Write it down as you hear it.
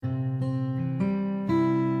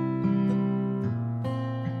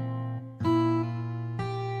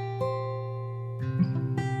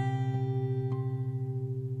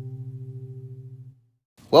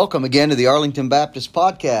Welcome again to the Arlington Baptist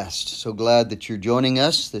Podcast. So glad that you're joining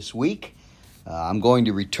us this week. I'm going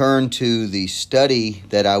to return to the study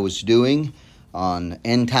that I was doing on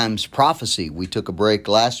end times prophecy. We took a break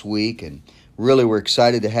last week and really we're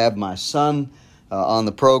excited to have my son on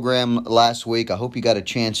the program last week. I hope you got a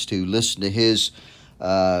chance to listen to his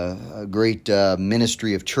great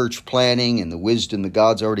ministry of church planning and the wisdom that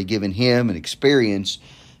God's already given him and experience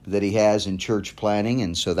that he has in church planning.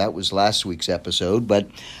 And so that was last week's episode. But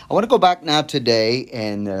I want to go back now today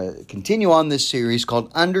and continue on this series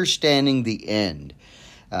called Understanding the End.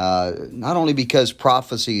 Not only because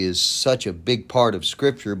prophecy is such a big part of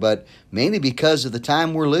Scripture, but mainly because of the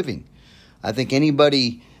time we're living. I think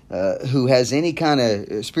anybody who has any kind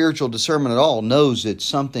of spiritual discernment at all knows that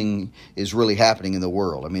something is really happening in the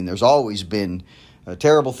world. I mean, there's always been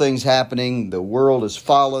terrible things happening. The world has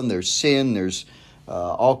fallen. There's sin. There's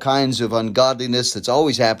all kinds of ungodliness that's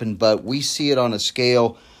always happened, but we see it on a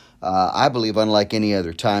scale, I believe, unlike any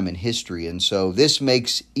other time in history. And so this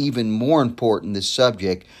makes even more important this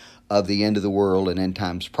subject of the end of the world and end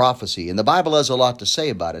times prophecy. And the Bible has a lot to say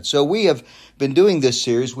about it. So we have been doing this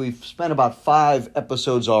series. We've spent about 5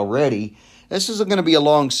 episodes already. This isn't going to be a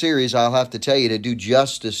long series, I'll have to tell you, to do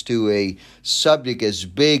justice to a subject as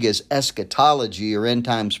big as eschatology or end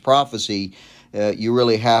times prophecy. You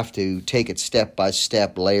really have to take it step by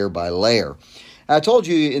step, layer by layer. I told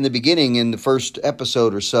you in the beginning, in the first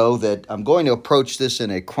episode or so, that I'm going to approach this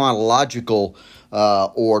in a chronological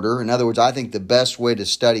order. In other words, I think the best way to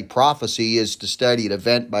study prophecy is to study it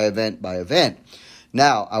event by event by event.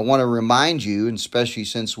 Now, I want to remind you, and especially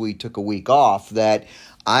since we took a week off, that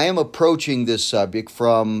I am approaching this subject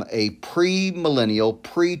from a pre-millennial,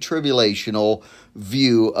 pre-tribulational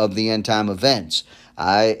view of the end time events.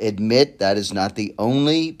 I admit that is not the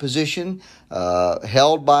only position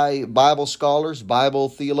held by Bible scholars, Bible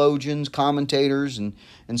theologians, commentators, and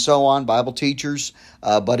so on, Bible teachers.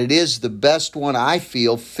 But it is the best one I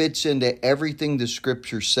feel fits into everything the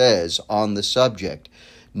Scripture says on the subject.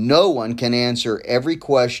 No one can answer every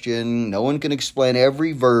question. No one can explain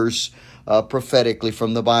every verse prophetically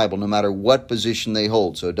from the Bible, no matter what position they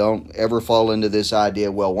hold. So don't ever fall into this idea,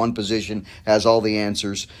 well, one position has all the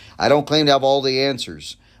answers. I don't claim to have all the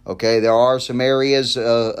answers. Okay, there are some areas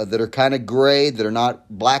that are kind of gray, that are not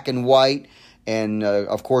black and white. And,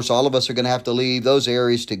 of course, all of us are going to have to leave those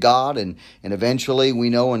areas to God. And eventually,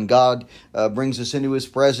 we know when God brings us into His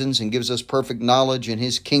presence and gives us perfect knowledge in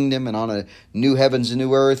His kingdom and on a new heavens and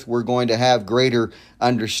new earth, we're going to have greater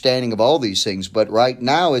understanding of all these things. But right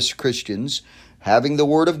now, as Christians, having the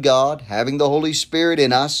Word of God, having the Holy Spirit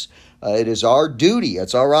in us, it is our duty,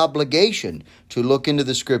 it's our obligation to look into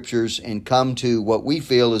the Scriptures and come to what we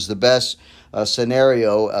feel is the best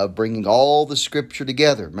scenario of bringing all the Scripture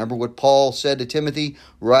together. Remember what Paul said to Timothy?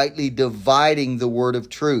 Rightly dividing the word of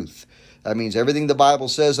truth. That means everything the Bible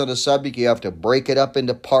says on a subject, you have to break it up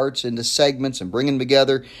into parts, into segments, and bring them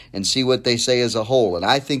together and see what they say as a whole. And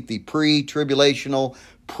I think the pre-tribulational,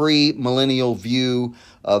 pre-millennial view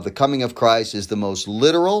of the coming of Christ is the most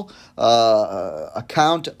literal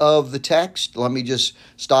account of the text. Let me just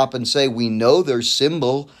stop and say we know there's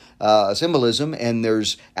symbolism and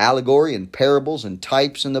there's allegory and parables and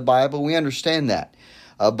types in the Bible. We understand that.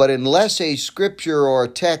 But unless a scripture or a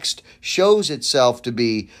text shows itself to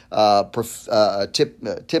be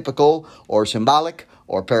typical or symbolic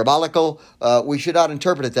or parabolical, we should not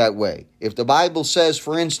interpret it that way. If the Bible says,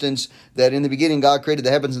 for instance, that in the beginning God created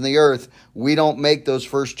the heavens and the earth, we don't make those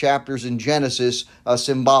first chapters in Genesis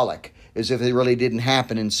symbolic, as if they really didn't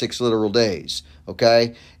happen in 6 literal days.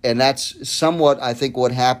 Okay? And that's somewhat, I think,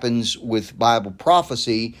 what happens with Bible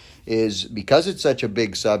prophecy is because it's such a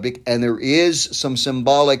big subject and there is some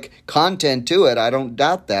symbolic content to it. I don't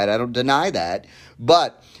doubt that. I don't deny that.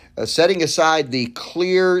 But setting aside the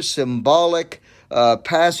clear symbolic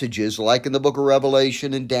passages like in the book of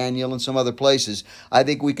Revelation and Daniel and some other places, I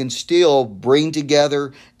think we can still bring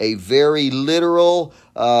together a very literal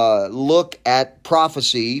look at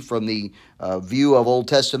prophecy from the view of Old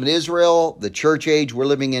Testament Israel, the church age we're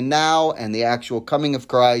living in now, and the actual coming of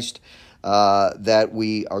Christ that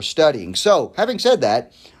we are studying. So, having said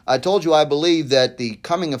that, I told you I believe that the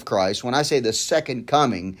coming of Christ, when I say the second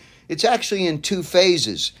coming, it's actually in 2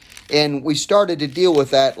 phases. And we started to deal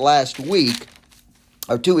with that last week,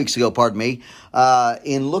 or 2 weeks ago,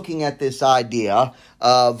 in looking at this idea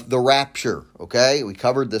of the rapture, okay? We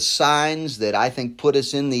covered the signs that I think put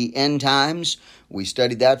us in the end times. We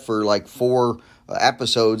studied that for like 4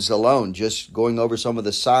 episodes alone, just going over some of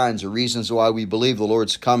the signs or reasons why we believe the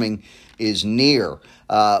Lord's coming is near.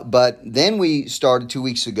 But then we started 2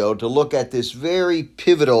 weeks ago to look at this very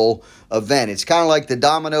pivotal event. It's kind of like the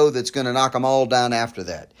domino that's going to knock them all down after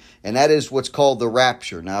that. And that is what's called the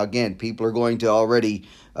rapture. Now, again, people are going to already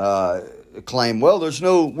claim, well, there's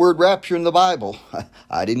no word rapture in the Bible.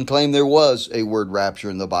 I didn't claim there was a word rapture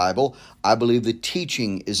in the Bible. I believe the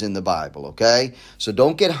teaching is in the Bible, okay? So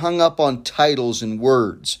don't get hung up on titles and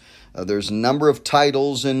words. There's a number of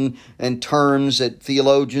titles and terms that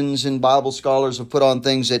theologians and Bible scholars have put on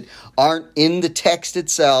things that aren't in the text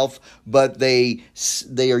itself, but they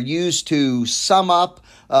are used to sum up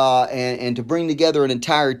and to bring together an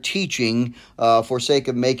entire teaching for sake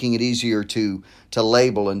of making it easier to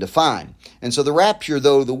label and define. And so the rapture,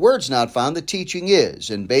 though the word's not found, the teaching is.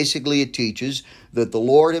 And basically it teaches that the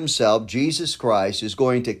Lord himself, Jesus Christ, is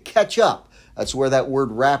going to catch up. That's where that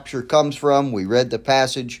word rapture comes from. We read the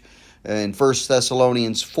passage in 1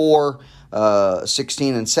 Thessalonians 4,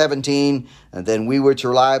 16 and 17. And then we which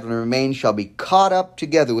are alive and remain shall be caught up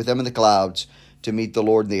together with them in the clouds to meet the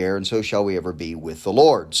Lord in the air, and so shall we ever be with the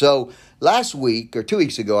Lord. So last week, or 2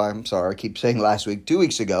 weeks ago, I'm sorry, I keep saying last week, 2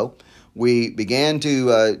 weeks ago, we began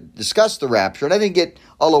to discuss the rapture, and I didn't get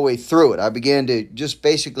all the way through it. I began to just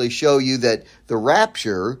basically show you that the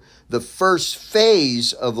rapture, the first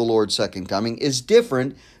phase of the Lord's second coming, is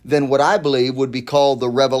different than what I believe would be called the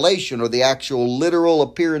revelation, or the actual literal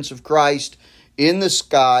appearance of Christ in the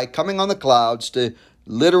sky, coming on the clouds to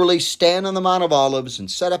literally stand on the Mount of Olives and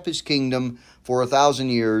set up his kingdom for 1,000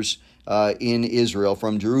 years in Israel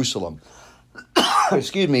from Jerusalem.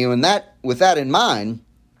 Excuse me. With that in mind,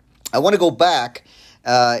 I want to go back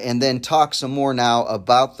and then talk some more now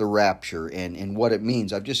about the rapture and what it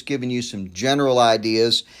means. I've just given you some general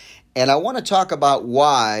ideas, and I want to talk about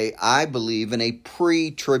why I believe in a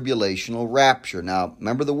pre-tribulational rapture. Now,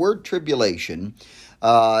 remember, the word tribulation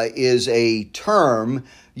is a term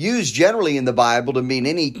used generally in the Bible to mean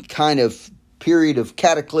any kind of period of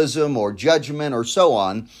cataclysm or judgment or so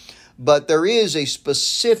on. But there is a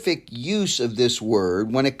specific use of this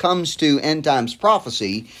word when it comes to end times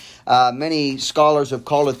prophecy. Many scholars have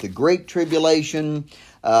called it the Great Tribulation.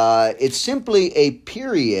 It's simply a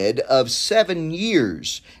period of 7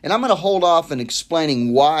 years. And I'm going to hold off in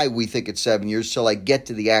explaining why we think it's 7 years till I get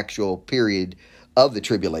to the actual period of the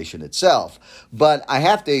tribulation itself. But I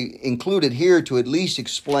have to include it here to at least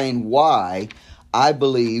explain why I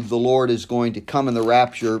believe the Lord is going to come in the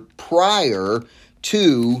rapture prior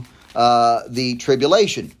to the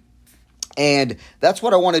tribulation. And that's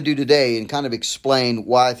what I want to do today, and kind of explain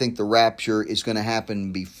why I think the rapture is going to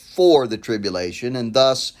happen before the tribulation, and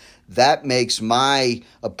thus that makes my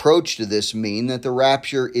approach to this mean that the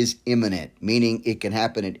rapture is imminent, meaning it can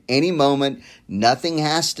happen at any moment. Nothing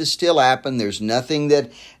has to still happen. There's nothing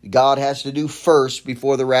that God has to do first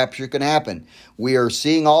before the rapture can happen. We are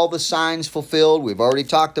seeing all the signs fulfilled. We've already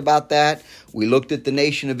talked about that. We looked at the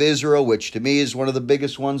nation of Israel, which to me is one of the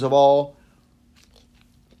biggest ones of all.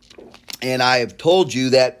 And I have told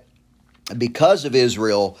you that because of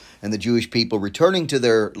Israel and the Jewish people returning to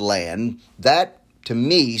their land, that to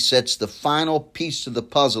me sets the final piece of the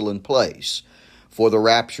puzzle in place for the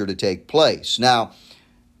rapture to take place. Now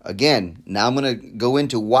I'm going to go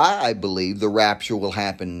into why I believe the rapture will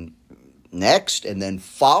happen next, and then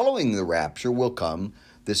following the rapture will come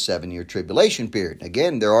this 7-year tribulation period.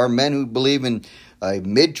 Again, there are men who believe in a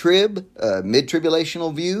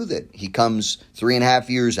mid-tribulational view, that he comes 3.5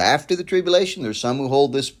 years after the tribulation. There's some who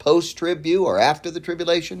hold this post-trib view, or after the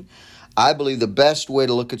tribulation. I believe the best way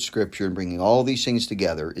to look at Scripture and bringing all these things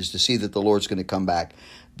together is to see that the Lord's going to come back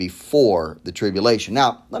before the tribulation.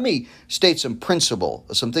 Now, let me state some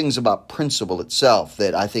things about principle itself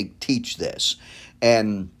that I think teach this.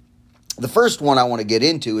 And the first one I want to get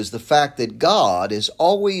into is the fact that God has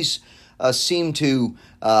always seemed to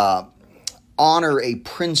honor a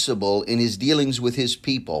principle in his dealings with his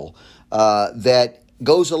people that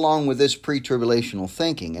goes along with this pre-tribulational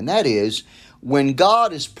thinking. And that is, when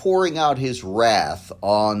God is pouring out his wrath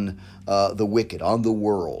on the wicked, on the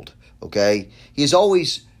world, okay, he's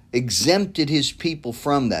always exempted his people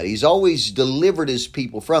from that. He's always delivered his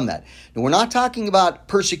people from that. Now, we're not talking about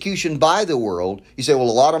persecution by the world. You say, well,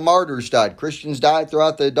 a lot of martyrs died. Christians died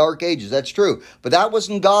throughout the Dark Ages. That's true. But that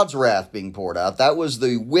wasn't God's wrath being poured out. That was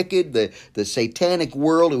the wicked, the satanic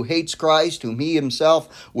world who hates Christ, whom he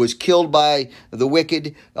himself was killed by the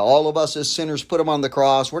wicked. All of us as sinners put him on the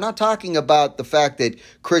cross. We're not talking about the fact that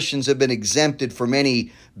Christians have been exempted from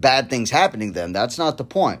any bad things happening to them. That's not the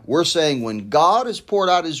point. We're saying when God has poured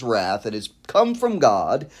out his wrath, that has come from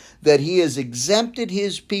God, that he has exempted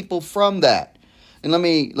his people from that. And let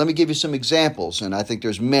me give you some examples, and I think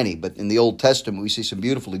there's many, but in the Old Testament we see some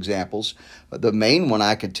beautiful examples. The main one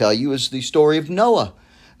I can tell you is the story of Noah.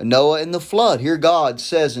 Noah and the flood. Here God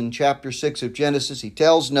says in chapter 6 of Genesis, he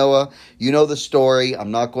tells Noah, you know the story,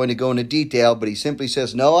 I'm not going to go into detail, but he simply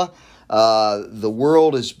says, Noah, the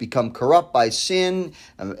world has become corrupt by sin.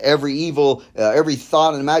 Every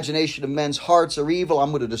thought and imagination of men's hearts are evil. I'm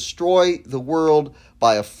going to destroy the world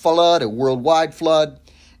by a flood, a worldwide flood.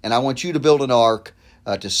 And I want you to build an ark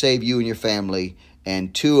to save you and your family,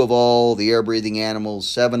 and 2 of all the air-breathing animals,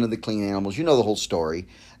 7 of the clean animals. You know the whole story.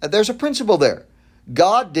 There's a principle there.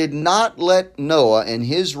 God did not let Noah and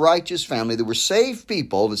his righteous family, that were saved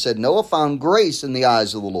people, that said Noah found grace in the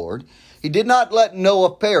eyes of the Lord, he did not let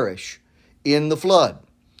Noah perish in the flood.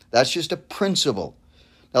 That's just a principle.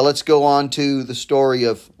 Now let's go on to the story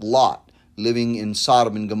of Lot living in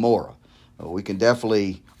Sodom and Gomorrah. We can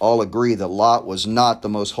definitely all agree that Lot was not the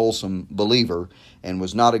most wholesome believer and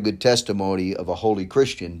was not a good testimony of a holy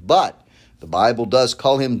Christian, but the Bible does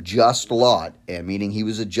call him just Lot, meaning he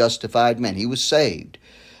was a justified man. He was saved.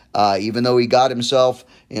 Even though he got himself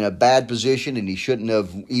in a bad position and he shouldn't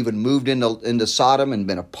have even moved into Sodom and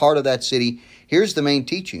been a part of that city, here's the main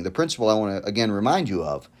teaching, the principle I want to again remind you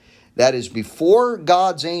of. That is, before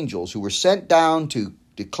God's angels, who were sent down to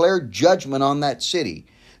declare judgment on that city,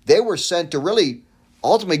 they were sent to really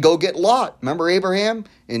ultimately go get Lot. Remember Abraham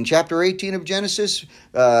in chapter 18 of Genesis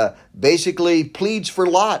basically pleads for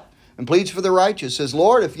Lot. And pleads for the righteous, says,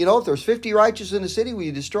 Lord, if there's 50 righteous in the city, will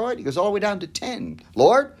you destroy it? He goes all the way down to 10.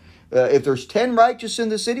 Lord, if there's 10 righteous in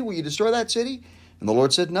the city, will you destroy that city? And the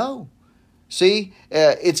Lord said, no. See,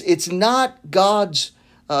 it's not God's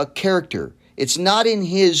character. It's not in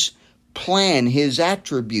his plan, his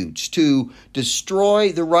attributes to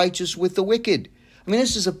destroy the righteous with the wicked. I mean,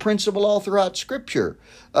 this is a principle all throughout Scripture.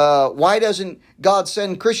 Why doesn't God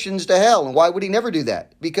send Christians to hell? And why would he never do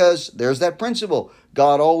that? Because there's that principle.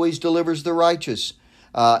 God always delivers the righteous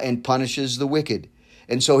and punishes the wicked.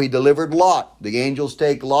 And so he delivered Lot. The angels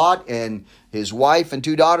take Lot and his wife and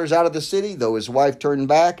 2 daughters out of the city, though his wife turned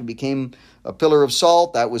back and became a pillar of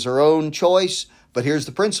salt. That was her own choice. But here's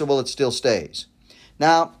the principle, it still stays.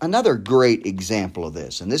 Now, another great example of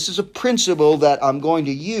this, and this is a principle that I'm going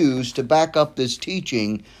to use to back up this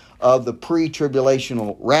teaching of the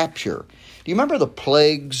pre-tribulational rapture. Do you remember the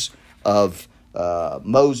plagues of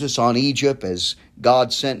Moses on Egypt, as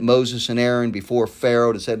God sent Moses and Aaron before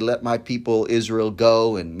Pharaoh to say, let my people Israel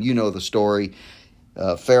go? And you know the story.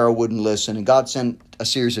 Pharaoh wouldn't listen, and God sent a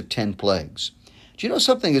series of 10 plagues. Do you know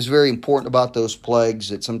something is very important about those plagues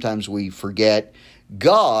that sometimes we forget?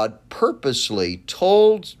 God purposely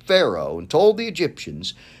told Pharaoh and told the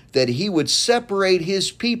Egyptians that he would separate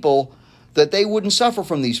his people, that they wouldn't suffer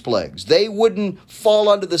from these plagues. They wouldn't fall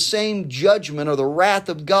under the same judgment or the wrath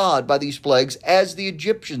of God by these plagues as the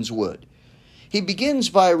Egyptians would. He begins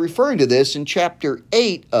by referring to this in chapter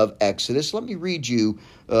 8 of Exodus. Let me read you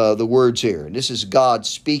the words here. And this is God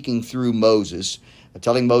speaking through Moses,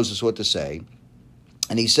 telling Moses what to say.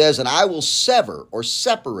 And he says, and I will sever or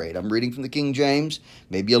separate. I'm reading from the King James,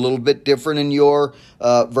 maybe a little bit different in your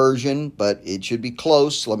version, but it should be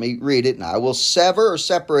close. Let me read it. And I will sever or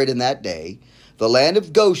separate in that day the land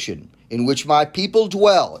of Goshen, in which my people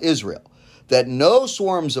dwell, Israel, that no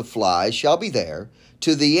swarms of flies shall be there,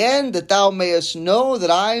 to the end that thou mayest know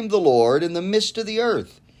that I am the Lord in the midst of the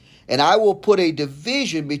earth. And I will put a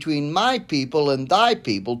division between my people and thy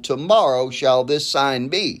people. Tomorrow shall this sign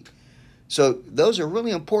be. So those are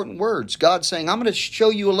really important words. God's saying, I'm going to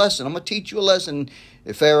show you a lesson. I'm going to teach you a lesson,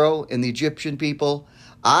 Pharaoh and the Egyptian people.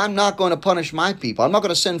 I'm not going to punish my people. I'm not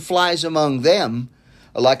going to send flies among them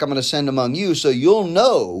like I'm going to send among you. So you'll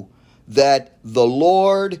know that the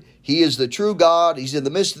Lord, he is the true God. He's in the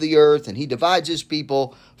midst of the earth, and he divides his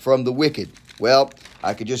people from the wicked. Well,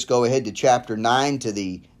 I could just go ahead to chapter 9 to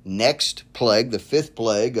the next plague, the 5th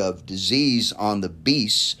plague of disease on the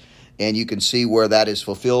beasts. And you can see where that is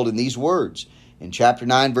fulfilled in these words. In chapter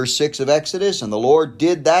 9, verse 6 of Exodus, and the Lord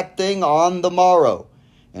did that thing on the morrow,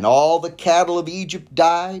 and all the cattle of Egypt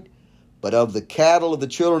died, but of the cattle of the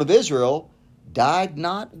children of Israel died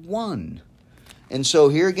not one. And so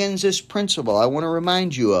here again is this principle I want to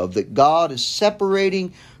remind you of, that God is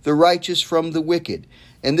separating the righteous from the wicked.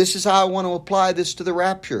 And this is how I want to apply this to the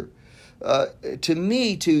rapture. To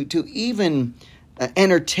me, to even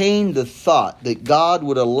entertain the thought that God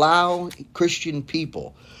would allow Christian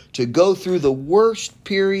people to go through the worst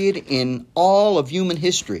period in all of human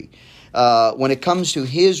history when it comes to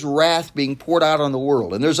his wrath being poured out on the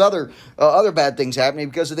world. And there's other bad things happening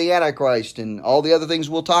because of the Antichrist and all the other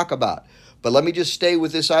things we'll talk about. But let me just stay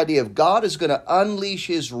with this idea of God is going to unleash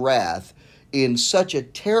his wrath in such a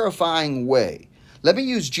terrifying way. Let me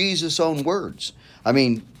use Jesus' own words. I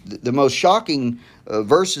mean, the most shocking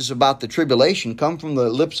verses about the tribulation come from the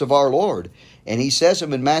lips of our Lord. And he says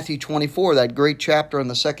them in Matthew 24, that great chapter on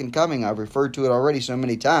the second coming. I've referred to it already so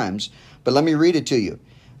many times, but let me read it to you.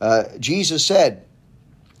 Jesus said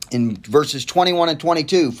in verses 21 and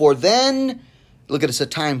 22, for then, look at it's a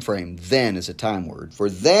time frame. Then is a time word. For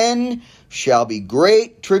then shall be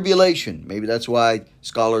great tribulation. Maybe that's why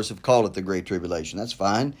scholars have called it the Great Tribulation. That's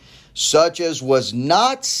fine. Such as was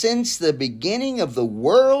not since the beginning of the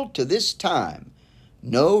world to this time.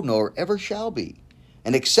 No, nor ever shall be.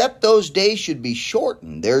 And except those days should be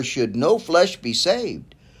shortened, there should no flesh be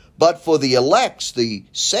saved. But for the elect's, the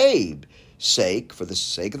saved sake, for the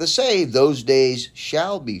sake of the saved, those days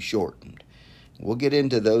shall be shortened. We'll get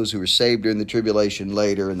into those who are saved during the tribulation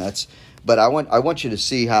later, but I want you to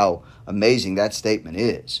see how amazing that statement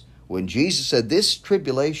is. When Jesus said this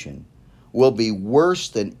tribulation will be worse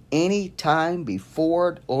than any time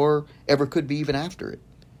before it or ever could be even after it.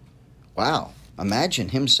 Wow. Imagine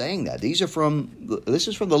him saying that. This is from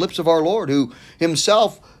the lips of our Lord, who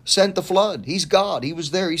himself sent the flood. He's God. He was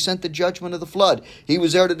there. He sent the judgment of the flood. He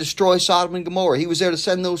was there to destroy Sodom and Gomorrah. He was there to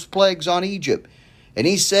send those plagues on Egypt. And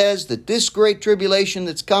he says that this great tribulation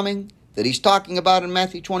that's coming, that he's talking about in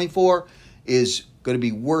Matthew 24, is going to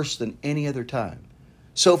be worse than any other time.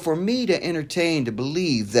 So for me to entertain, to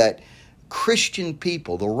believe that Christian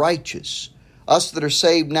people, the righteous, us that are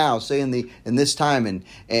saved now, say in this time,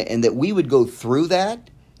 and that we would go through that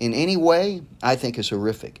in any way, I think is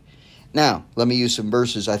horrific. Now, let me use some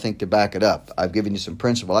verses, I think, to back it up. I've given you some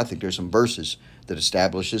principle. I think there's some verses that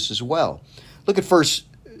establish this as well. Look at 1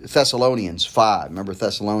 Thessalonians 5. Remember,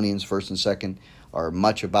 Thessalonians 1st and 2nd are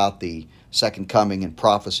much about the second coming and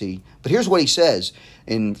prophecy. But here's what he says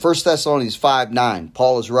in 1 Thessalonians 5:9.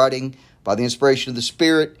 Paul is writing by the inspiration of the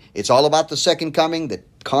Spirit. It's all about the second coming. The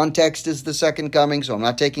context is the second coming, so I'm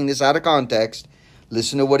not taking this out of context.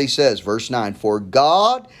 Listen to what he says, verse 9. For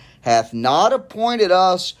God hath not appointed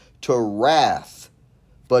us to wrath,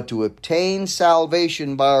 but to obtain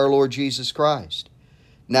salvation by our Lord Jesus Christ.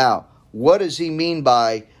 Now, what does he mean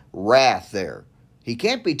by wrath there? He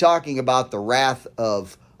can't be talking about the wrath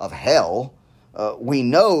of hell. We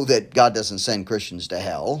know that God doesn't send Christians to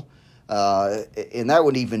hell. And that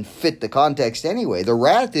wouldn't even fit the context anyway. The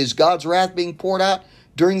wrath is God's wrath being poured out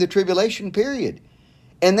during the tribulation period.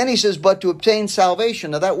 And then he says, but to obtain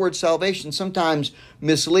salvation. Now that word salvation sometimes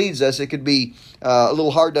misleads us. It could be a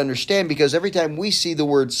little hard to understand because every time we see the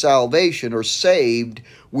word salvation or saved,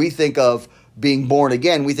 we think of being born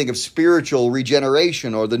again. We think of spiritual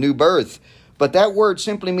regeneration or the new birth. But that word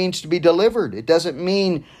simply means to be delivered. It doesn't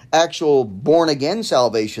mean actual born-again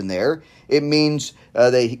salvation there. It means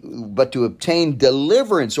but to obtain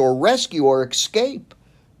deliverance or rescue or escape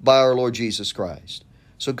by our Lord Jesus Christ.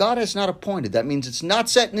 So God has not appointed. That means it's not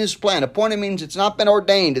set in his plan. Appointed means it's not been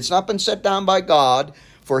ordained. It's not been set down by God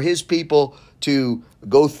for his people to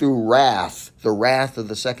go through wrath, the wrath of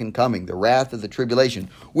the second coming, the wrath of the tribulation,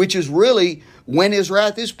 which is really when his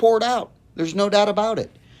wrath is poured out. There's no doubt about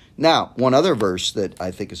it. Now, one other verse that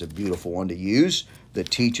I think is a beautiful one to use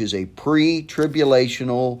that teaches a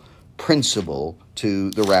pre-tribulational principle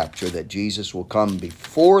to the rapture, that Jesus will come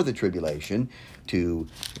before the tribulation to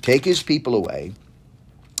take his people away.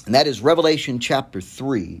 And that is Revelation chapter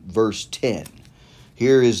 3, verse 10.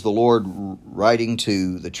 Here is the Lord writing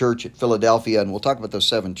to the church at Philadelphia, and we'll talk about those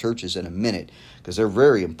 7 churches in a minute because they're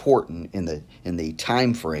very important in the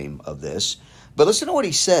time frame of this. But listen to what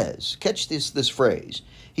he says. Catch this phrase.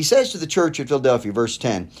 He says to the church at Philadelphia, verse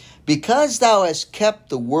 10, because thou hast kept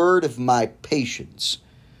the word of my patience,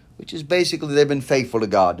 which is basically they've been faithful to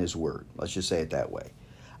God and his word. Let's just say it that way.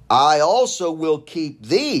 I also will keep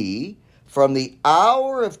thee from the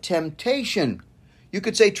hour of temptation. You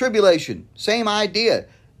could say tribulation, same idea.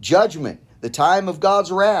 Judgment, the time of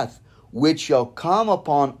God's wrath, which shall come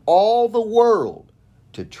upon all the world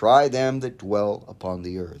to try them that dwell upon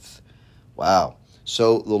the earth. Wow.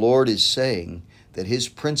 So the Lord is saying that his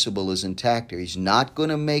principle is intact here. He's not going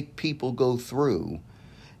to make people go through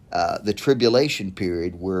the tribulation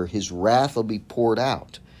period where his wrath will be poured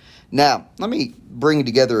out. Now, let me bring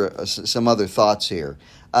together some other thoughts here.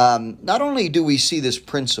 Not only do we see this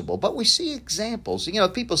principle, but we see examples. You know,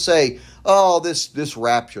 people say, oh, this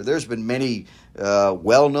rapture. There's been many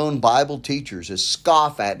well-known Bible teachers that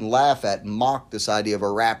scoff at and laugh at and mock this idea of a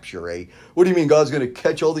rapture. What do you mean God's going to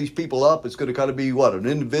catch all these people up? It's going to kind of be, what, an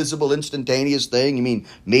invisible, instantaneous thing? You mean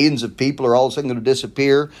millions of people are all of a sudden going to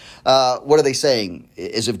disappear? What are they saying?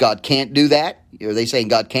 As if God can't do that? Are they saying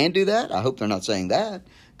God can do that? I hope they're not saying that.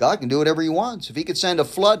 God can do whatever he wants. If he could send a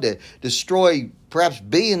flood to destroy perhaps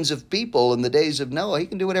billions of people in the days of Noah, he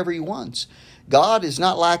can do whatever he wants. God is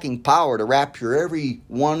not lacking power to rapture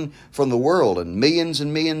everyone from the world, and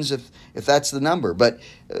millions if that's the number. But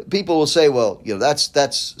people will say, well,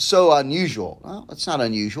 that's so unusual. Well, it's not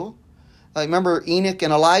unusual. Remember Enoch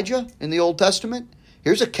and Elijah in the Old Testament?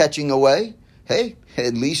 Here's a catching away. Hey,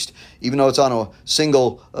 at least, even though it's on a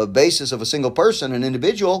single basis of a single person, an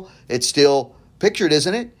individual, it's still pictured,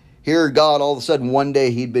 isn't it? Here, God, all of a sudden, one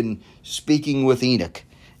day he'd been speaking with Enoch,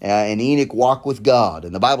 and Enoch walked with God.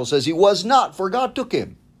 And the Bible says he was not, for God took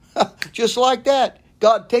him. Just like that.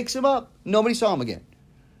 God takes him up. Nobody saw him again.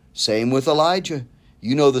 Same with Elijah.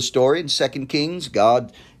 You know the story in 2 Kings.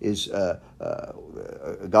 God is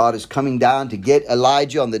coming down to get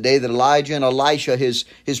Elijah on the day that Elijah and Elisha, his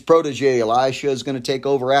protege Elisha, is going to take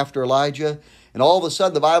over after Elijah. And all of a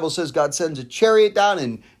sudden, the Bible says God sends a chariot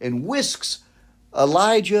down and whisks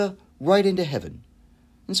Elijah right into heaven.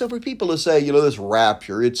 And so for people to say, this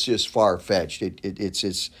rapture, it's just far-fetched.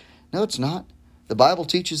 No, it's not. The Bible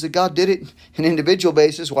teaches that God did it on an individual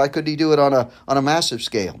basis. Why couldn't he do it on a massive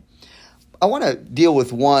scale? I want to deal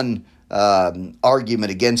with one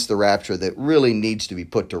argument against the rapture that really needs to be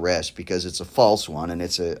put to rest, because it's a false one, and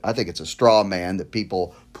I think it's a straw man that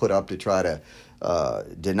people put up to try to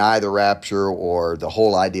deny the rapture or the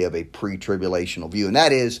whole idea of a pre-tribulational view. And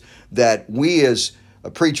that is that we as a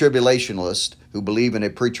pre-tribulationalist who believe in a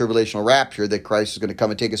pre-tribulational rapture, that Christ is going to come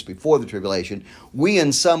and take us before the tribulation, we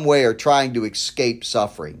in some way are trying to escape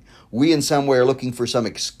suffering. We in some way are looking for some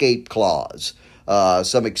escape clause,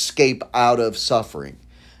 some escape out of suffering.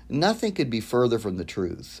 Nothing could be further from the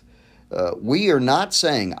truth. I am not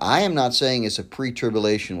saying as a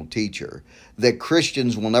pre-tribulational teacher that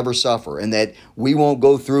Christians will never suffer and that we won't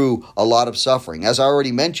go through a lot of suffering. As I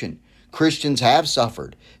already mentioned, Christians have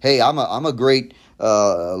suffered. Hey, I'm a great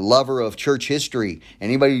lover of church history.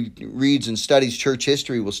 Anybody who reads and studies church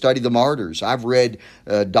history will study the martyrs. I've read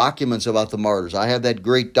documents about the martyrs. I have that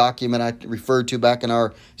great document I referred to back in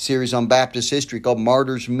our series on Baptist history called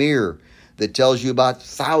Martyr's Mirror, that tells you about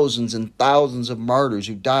thousands and thousands of martyrs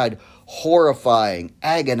who died horrifying,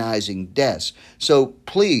 agonizing deaths. So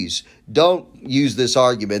please don't use this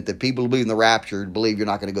argument that people who believe in the rapture believe you're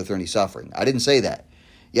not going to go through any suffering. I didn't say that.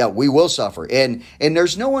 Yeah, we will suffer. And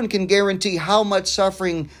there's no one can guarantee how much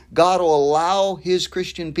suffering God will allow his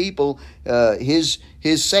Christian people, his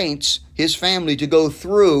saints, his family to go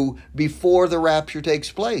through before the rapture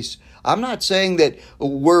takes place. I'm not saying that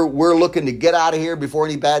we're looking to get out of here before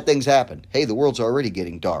any bad things happen. Hey, the world's already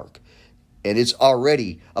getting dark, and it's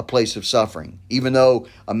already a place of suffering. Even though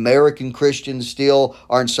American Christians still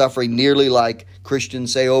aren't suffering nearly like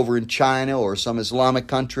Christians, say, over in China or some Islamic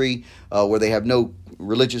country where they have no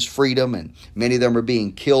religious freedom, and many of them are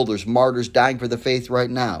being killed. There's martyrs dying for the faith right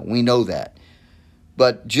now. We know that.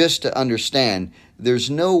 But just to understand, there's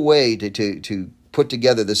no way to put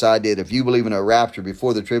together this idea that if you believe in a rapture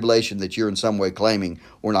before the tribulation, that you're in some way claiming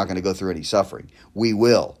we're not going to go through any suffering. We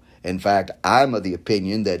will. In fact, I'm of the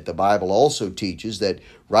opinion that the Bible also teaches that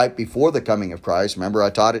right before the coming of Christ, remember I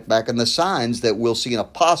taught it back in the signs, that we'll see an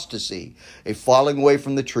apostasy, a falling away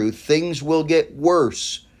from the truth. Things will get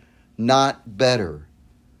worse, not better.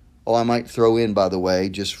 Oh, I might throw in, by the way,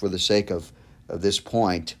 just for the sake of this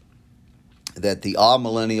point, that the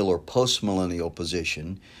amillennial or postmillennial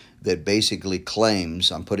position that basically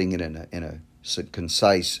claims, I'm putting it in a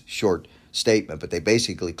concise, short statement, but they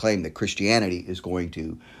basically claim that Christianity is going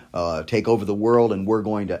to take over the world, and we're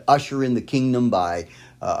going to usher in the kingdom by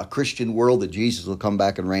a Christian world that Jesus will come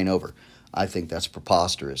back and reign over. I think that's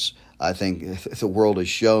preposterous. I think the world has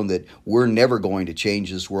shown that we're never going to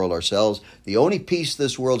change this world ourselves. The only peace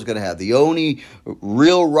this world's going to have, the only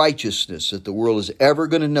real righteousness that the world is ever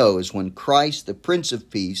going to know, is when Christ, the Prince of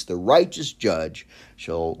Peace, the righteous judge,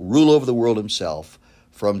 shall rule over the world himself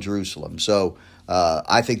from Jerusalem. So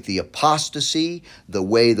I think the apostasy, the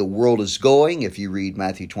way the world is going, if you read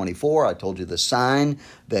Matthew 24, I told you the sign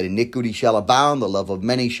that iniquity shall abound, the love of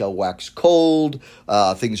many shall wax cold.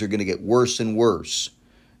 Things are going to get worse and worse.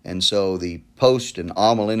 And so the post and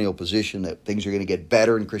amillennial position that things are going to get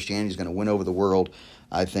better and Christianity is going to win over the world,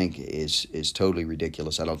 I think is totally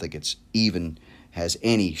ridiculous. I don't think it's even has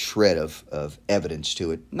any shred of evidence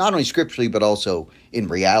to it, not only scripturally, but also in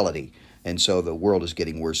reality. And so the world is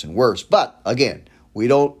getting worse and worse. But again, we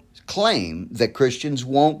don't claim that Christians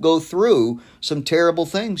won't go through some terrible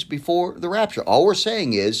things before the rapture. All we're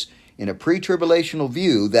saying is, in a pre-tribulational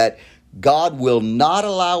view, that God will not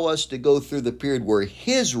allow us to go through the period where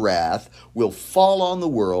his wrath will fall on the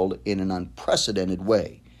world in an unprecedented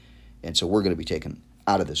way. And so we're going to be taken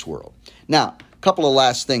out of this world. Now, a couple of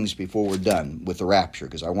last things before we're done with the rapture,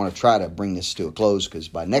 because I want to try to bring this to a close, because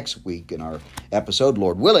by next week in our episode,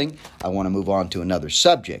 Lord willing, I want to move on to another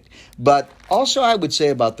subject. But also I would say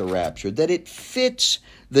about the rapture that it fits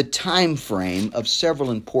the time frame of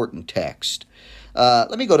several important texts.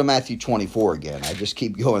 Let me go to Matthew 24 again. I just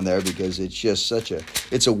keep going there because it's just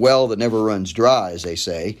it's a well that never runs dry, as they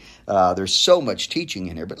say. There's so much teaching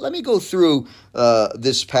in here. But let me go through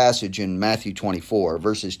this passage in Matthew 24,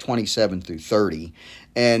 verses 27 through 30.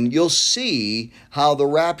 And you'll see how the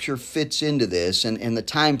rapture fits into this and the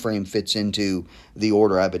time frame fits into the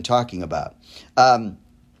order I've been talking about.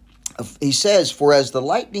 He says, "For as the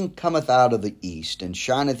lightning cometh out of the east, and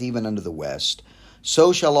shineth even unto the west,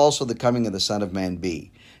 so shall also the coming of the Son of Man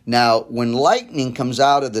be." Now, when lightning comes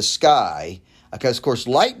out of the sky, because of course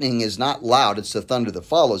lightning is not loud, it's the thunder that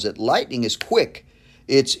follows it. Lightning is quick.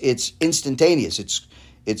 It's instantaneous.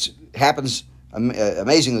 It happens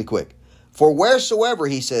amazingly quick. "For wheresoever,"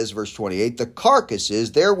 he says, verse 28, "the carcass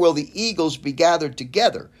is, there will the eagles be gathered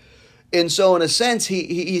together." And so in a sense,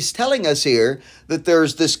 he's telling us here that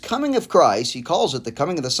there's this coming of Christ. He calls it the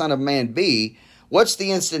coming of the Son of Man be. What's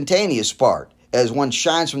the instantaneous part? As one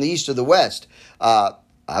shines from the east to the west. I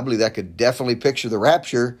believe that could definitely picture the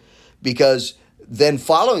rapture, because then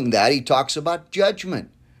following that, he talks about judgment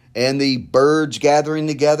and the birds gathering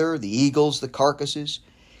together, the eagles, the carcasses.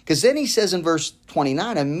 Because then he says in verse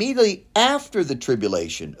 29, "Immediately after the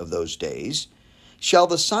tribulation of those days shall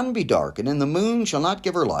the sun be darkened, and the moon shall not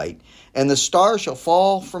give her light, and the stars shall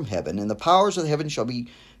fall from heaven, and the powers of the heaven shall be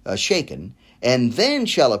shaken, and then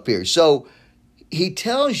shall appear." So he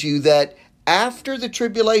tells you that after the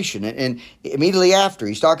tribulation, and immediately after,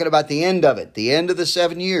 he's talking about the end of it, the end of the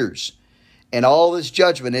 7 years, and all this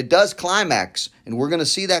judgment. It does climax, and we're going to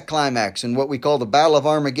see that climax in what we call the Battle of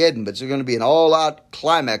Armageddon, but it's going to be an all-out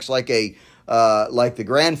climax, like the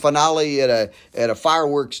grand finale at a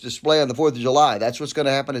fireworks display on the 4th of July. That's what's going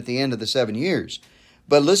to happen at the end of the 7 years.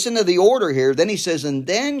 But listen to the order here. Then he says, "And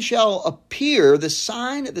then shall appear the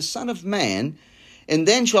sign of the Son of Man, and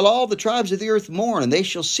then shall all the tribes of the earth mourn, and they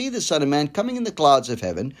shall see the Son of Man coming in the clouds of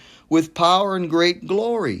heaven with power and great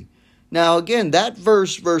glory." Now again, that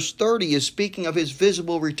verse 30, is speaking of his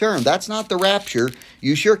visible return. That's not the rapture.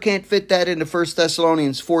 You sure can't fit that into 1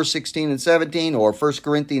 Thessalonians 4:16 and 17, or 1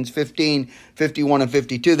 Corinthians 15, 51 and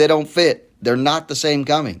 52. They don't fit. They're not the same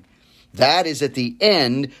coming. That is at the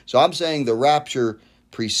end. So I'm saying the rapture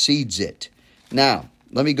precedes it. Now,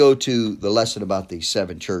 let me go to the lesson about these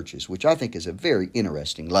 7 churches, which I think is a very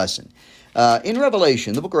interesting lesson. In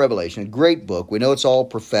Revelation, the book of Revelation, a great book. We know it's all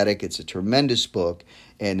prophetic. It's a tremendous book.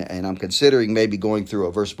 And I'm considering maybe going through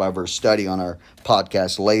a verse-by-verse study on our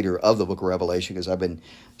podcast later of the book of Revelation, because I've been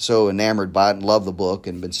so enamored by it and love the book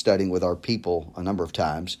and been studying with our people a number of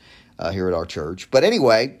times here at our church. But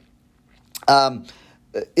anyway,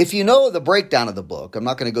 if you know the breakdown of the book, I'm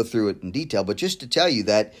not going to go through it in detail, but just to tell you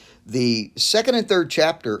that the 2nd and 3rd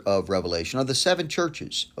chapter of Revelation are the 7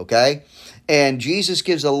 churches, okay? And Jesus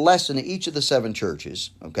gives a lesson to each of the 7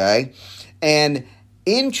 churches, okay? And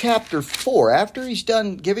in chapter 4, after he's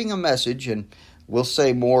done giving a message, and we'll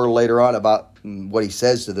say more later on about what he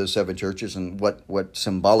says to those 7 churches and what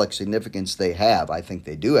symbolic significance they have. I think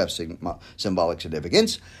they do have symbolic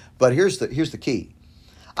significance, but here's the key.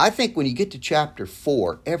 I think when you get to chapter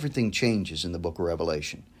 4, everything changes in the book of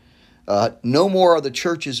Revelation. No more are the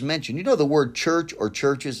churches mentioned. You know, the word church or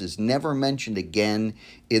churches is never mentioned again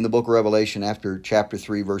in the book of Revelation after chapter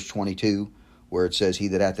 3, verse 22, where it says, "He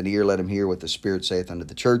that hath an ear, let him hear what the Spirit saith unto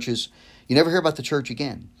the churches." You never hear about the church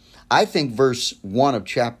again. I think verse 1 of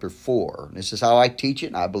chapter 4, and this is how I teach it,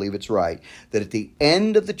 and I believe it's right, that at the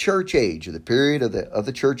end of the church age, or the period of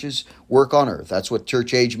the church's work on earth, that's what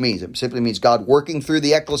church age means. It simply means God working through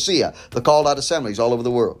the ecclesia, the called out assemblies all over the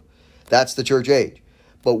world. That's the church age.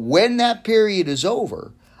 But when that period is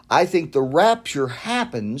over, I think the rapture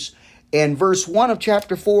happens, and verse 1 of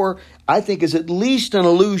chapter 4, I think, is at least an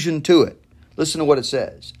allusion to it. Listen to what it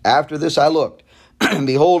says. "After this I looked, and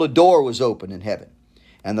behold, a door was opened in heaven.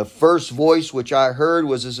 And the first voice which I heard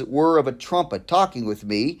was as it were of a trumpet talking with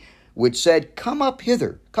me, which said, Come up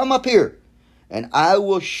hither, come up here, and I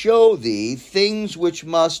will show thee things which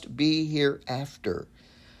must be hereafter."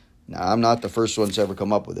 Now, I'm not the first one to ever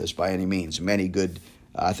come up with this by any means. Many good,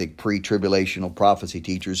 I think, pre-tribulational prophecy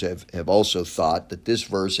teachers have also thought that this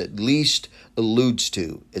verse at least alludes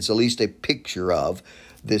to, it's at least a picture of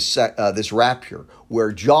this rapture,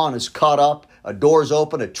 where John is caught up, a door's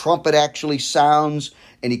open, a trumpet actually sounds,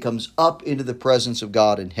 and he comes up into the presence of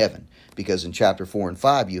God in heaven. Because in chapter 4 and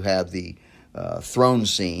 5, you have the throne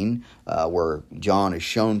scene where John is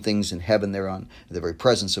shown things in heaven there on the very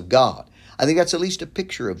presence of God. I think that's at least a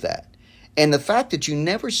picture of that. And the fact that you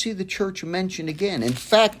never see the church mentioned again. In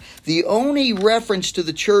fact, the only reference to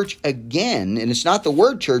the church again, and it's not the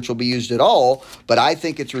word church will be used at all, but I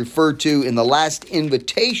think it's referred to in the last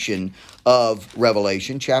invitation of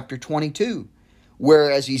Revelation chapter 22.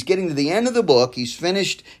 Whereas he's getting to the end of the book, he's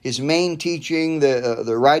finished his main teaching,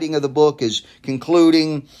 the writing of the book is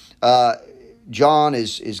concluding. John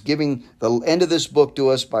is giving the end of this book to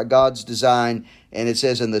us by God's design, and it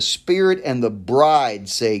says, "And the Spirit and the bride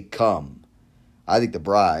say, come." I think the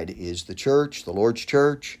bride is the church, the Lord's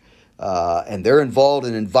church, and they're involved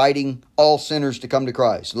in inviting all sinners to come to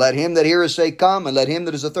Christ. "Let him that heareth say, come, and let him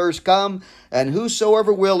that is athirst come, and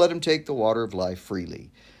whosoever will, let him take the water of life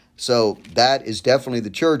freely." So that is definitely the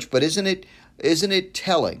church, but isn't it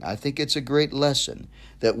telling? I think it's a great lesson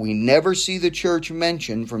that we never see the church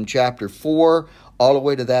mentioned from chapter 4 all the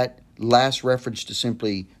way to that last reference to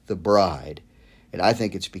simply the bride. And I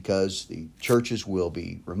think it's because the churches will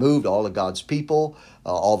be removed, all of God's people,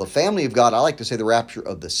 all the family of God. I like to say the rapture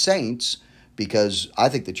of the saints, because I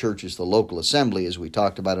think the church is the local assembly, as we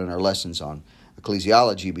talked about in our lessons on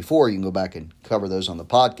ecclesiology before. You can go back and cover those on the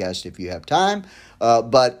podcast if you have time.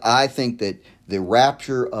 But I think that the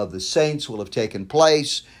rapture of the saints will have taken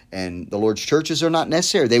place, and the Lord's churches are not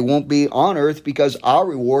necessary. They won't be on earth because our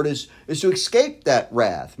reward is to escape that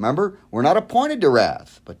wrath. Remember, we're not appointed to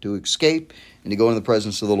wrath, but to escape and to go in the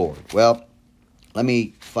presence of the Lord. Well, let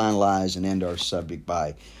me finalize and end our subject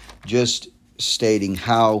by just stating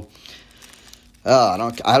how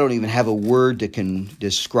I don't even have a word that can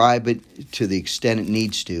describe it to the extent it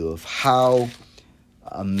needs to, of how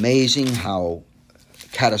amazing, how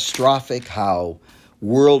catastrophic, how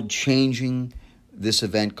world-changing this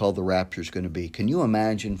event called the rapture is going to be. Can you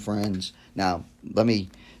imagine, friends? Now, let me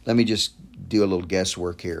just do a little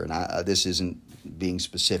guesswork here, and this isn't being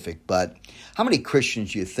specific, but how many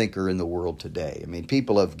Christians do you think are in the world today? I mean,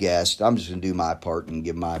 people have guessed. I'm just going to do my part and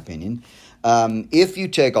give my opinion. If you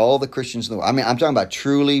take all the Christians in the world, I mean, I'm talking about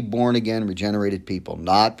truly born-again, regenerated people,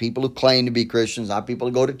 not people who claim to be Christians, not people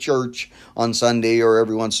who go to church on Sunday or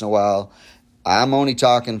every once in a while. I'm only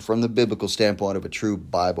talking from the biblical standpoint of a true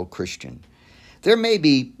Bible Christian. There may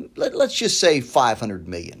be, let's just say 500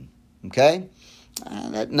 million, okay?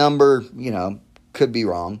 That number, could be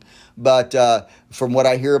wrong. But from what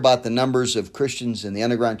I hear about the numbers of Christians in the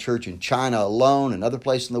underground church in China alone and other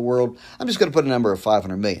places in the world, I'm just going to put a number of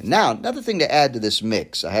 500 million. Now, another thing to add to this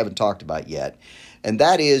mix I haven't talked about yet, and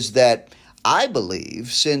that is that I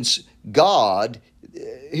believe since God,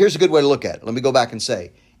 here's a good way to look at it. Let me go back and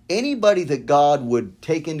say, anybody that God would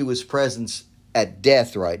take into his presence at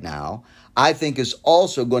death right now, I think is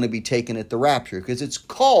also going to be taken at the rapture, because it's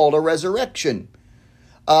called a resurrection.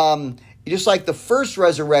 Just like the first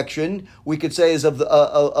resurrection, we could say is of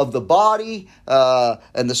the body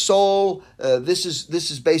and the soul. This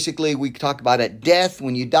is basically, we talk about at death.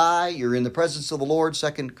 When you die, you're in the presence of the Lord.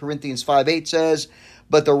 2 Corinthians 5:8 says.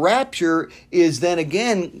 But the rapture is then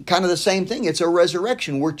again kind of the same thing. It's a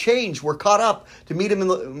resurrection. We're changed. We're caught up to meet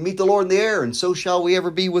the Lord in the air, and so shall we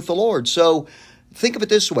ever be with the Lord. So think of it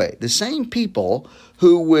this way: the same people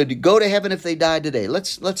who would go to heaven if they died today.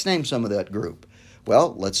 Let's name some of that group.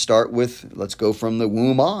 Well, let's go from the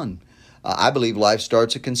womb on. I believe life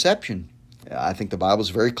starts at conception. I think the Bible is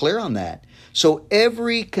very clear on that. So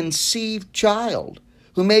every conceived child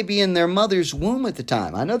who may be in their mother's womb at the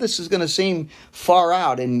time. I know this is going to seem far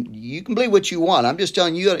out, and you can believe what you want. I'm just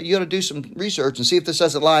telling you, you got to do some research and see if this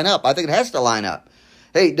doesn't line up. I think it has to line up.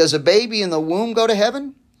 Hey, does a baby in the womb go to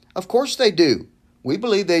heaven? Of course they do. We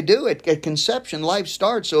believe they do. At conception, life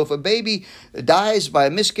starts. So if a baby dies by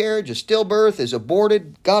a miscarriage, a stillbirth, is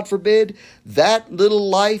aborted, God forbid, that little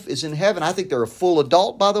life is in heaven. I think they're a full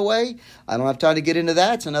adult, by the way. I don't have time to get into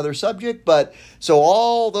that. It's another subject. But so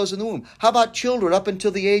all those in the womb. How about children up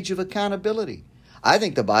until the age of accountability? I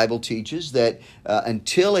think the Bible teaches that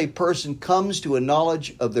until a person comes to a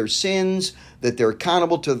knowledge of their sins, that they're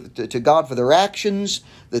accountable to God for their actions,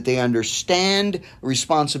 that they understand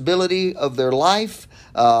responsibility of their life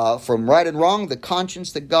from right and wrong, the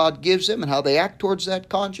conscience that God gives them and how they act towards that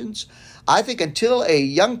conscience. I think until a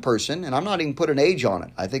young person, and I'm not even putting an age on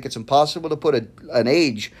it, I think it's impossible to put an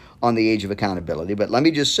age on the age of accountability, but let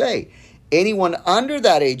me just say, anyone under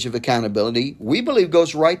that age of accountability, we believe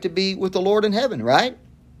goes right to be with the Lord in heaven, right?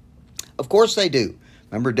 Of course they do.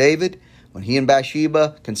 Remember David, when he and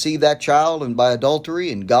Bathsheba conceived that child and by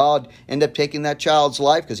adultery, and God ended up taking that child's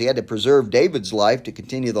life because he had to preserve David's life to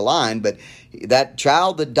continue the line. But that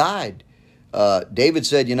child that died, David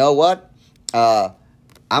said, you know what?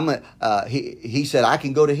 He said, I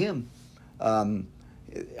can go to him.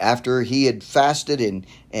 after he had fasted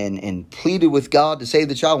and pleaded with God to save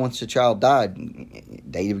the child, once the child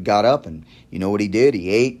died, David got up, and you know what he did? He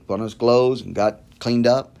ate, put on his clothes, and got cleaned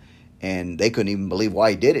up. And they couldn't even believe why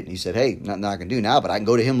he did it. And he said, hey, nothing I can do now, but I can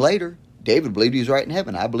go to him later. David believed he was right in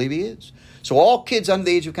heaven. I believe he is. So all kids under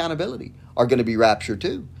the age of accountability are going to be raptured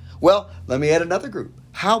too. Well, let me add another group.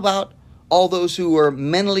 How about all those who are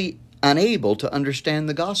mentally unable to understand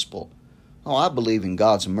the gospel? Oh, I believe in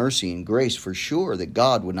God's mercy and grace for sure, that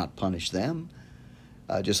God would not punish them.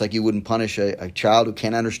 Just like you wouldn't punish a child who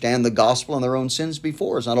can't understand the gospel and their own sins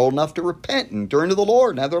before, is not old enough to repent and turn to the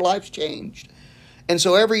Lord and have their lives changed. And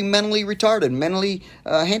so every mentally retarded, mentally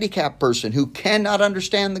handicapped person who cannot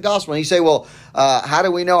understand the gospel, and you say, well, how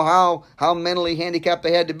do we know how mentally handicapped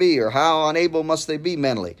they had to be, or how unable must they be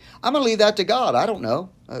mentally? I'm going to leave that to God. I don't know.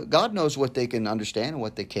 God knows what they can understand and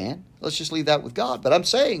what they can't. Let's just leave that with God. But I'm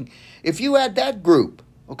saying, if you add that group,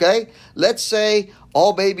 okay, let's say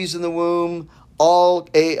all babies in the womb, all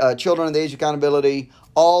children of the age of accountability,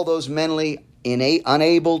 all those mentally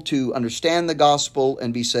unable to understand the gospel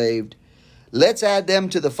and be saved, let's add them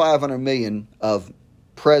to the 500 million of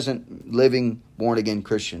present living born-again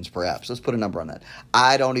Christians, perhaps. Let's put a number on that.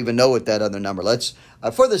 I don't even know what that other number. Let's,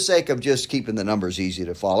 for the sake of just keeping the numbers easy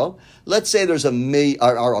to follow, let's say there's a million,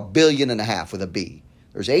 or 1.5 billion with a B.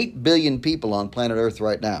 There's 8 billion people on planet Earth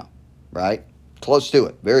right now, right? Close to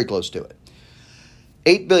it, very close to it.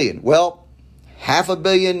 8 billion. Well, 500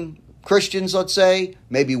 million Christians, let's say,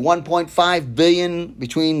 maybe 1.5 billion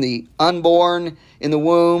between the unborn in the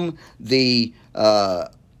womb, the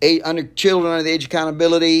children under the age of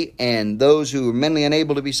accountability, and those who are mentally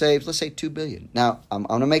unable to be saved. Let's say 2 billion. Now, I'm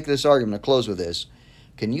going to make this argument. I'll close with this.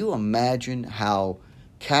 Can you imagine how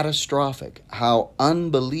catastrophic, how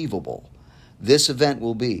unbelievable this event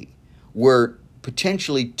will be, where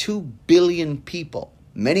potentially 2 billion people,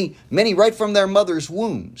 many right from their mother's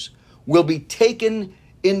wombs, will be taken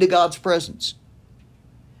into God's presence?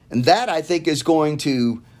 And that, I think, is going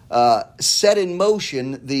to set in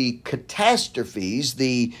motion the catastrophes,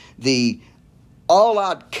 the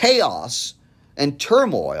all-out chaos and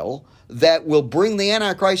turmoil that will bring the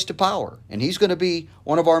Antichrist to power. And he's going to be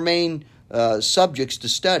one of our main subjects to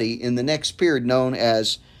study in the next period known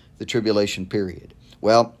as the tribulation period.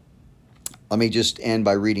 Well, let me just end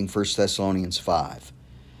by reading 1 Thessalonians 5.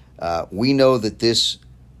 We know that this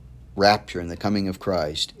rapture and the coming of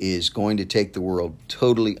Christ is going to take the world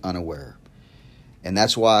totally unaware. And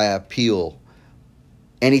that's why I appeal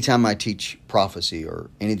anytime I teach prophecy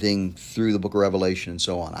or anything through the book of Revelation and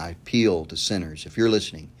so on. I appeal to sinners. If you're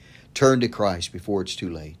listening, turn to Christ before it's too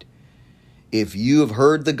late. If you have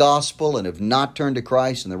heard the gospel and have not turned to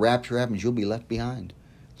Christ and the rapture happens, you'll be left behind.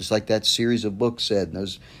 Just like that series of books said, and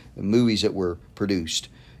those movies that were produced.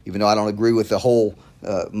 Even though I don't agree with the whole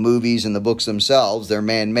movies and the books themselves, they're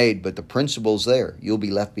man-made, but the principle's there. You'll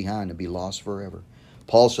be left behind and be lost forever.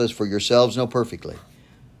 Paul says, for yourselves know perfectly,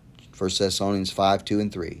 1 Thessalonians 5, 2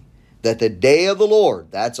 and 3, that the day of the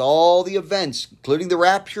Lord, that's all the events, including the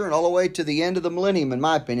rapture and all the way to the end of the millennium, in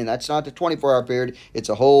my opinion. That's not the 24-hour period. It's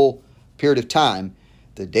a whole period of time.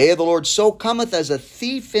 The day of the Lord so cometh as a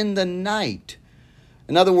thief in the night.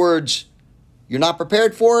 In other words, you're not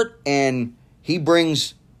prepared for it, and he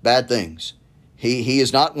brings bad things. He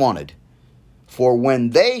is not wanted. For when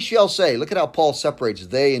they shall say, look at how Paul separates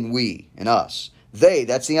they and we and us. They,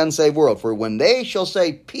 that's the unsaved world. For when they shall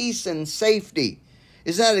say peace and safety.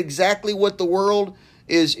 Isn't that exactly what the world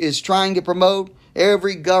is trying to promote?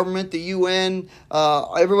 Every government, the UN,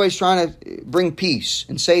 everybody's trying to bring peace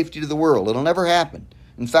and safety to the world. It'll never happen.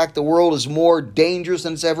 In fact, the world is more dangerous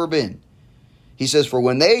than it's ever been. He says, for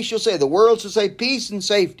when they shall say, the world shall say peace and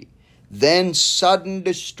safety, then sudden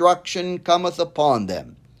destruction cometh upon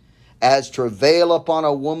them, as travail upon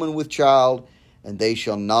a woman with child, and they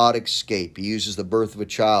shall not escape. He uses the birth of a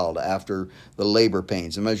child after the labor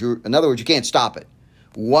pains. In other words, you can't stop it.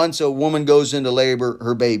 Once a woman goes into labor,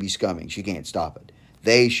 her baby's coming. She can't stop it.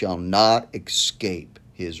 They shall not escape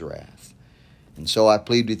his wrath. And so I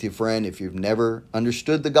plead with you, friend, if you've never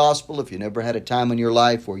understood the gospel, if you've never had a time in your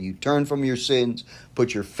life where you turn from your sins,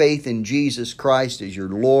 put your faith in Jesus Christ as your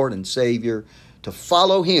Lord and Savior, to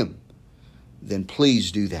follow him, then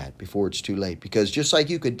please do that before it's too late. Because just like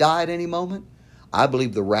you could die at any moment, I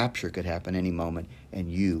believe the rapture could happen any moment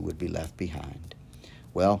and you would be left behind.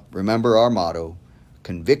 Well, remember our motto,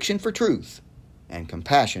 conviction for truth and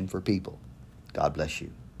compassion for people. God bless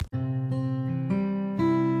you.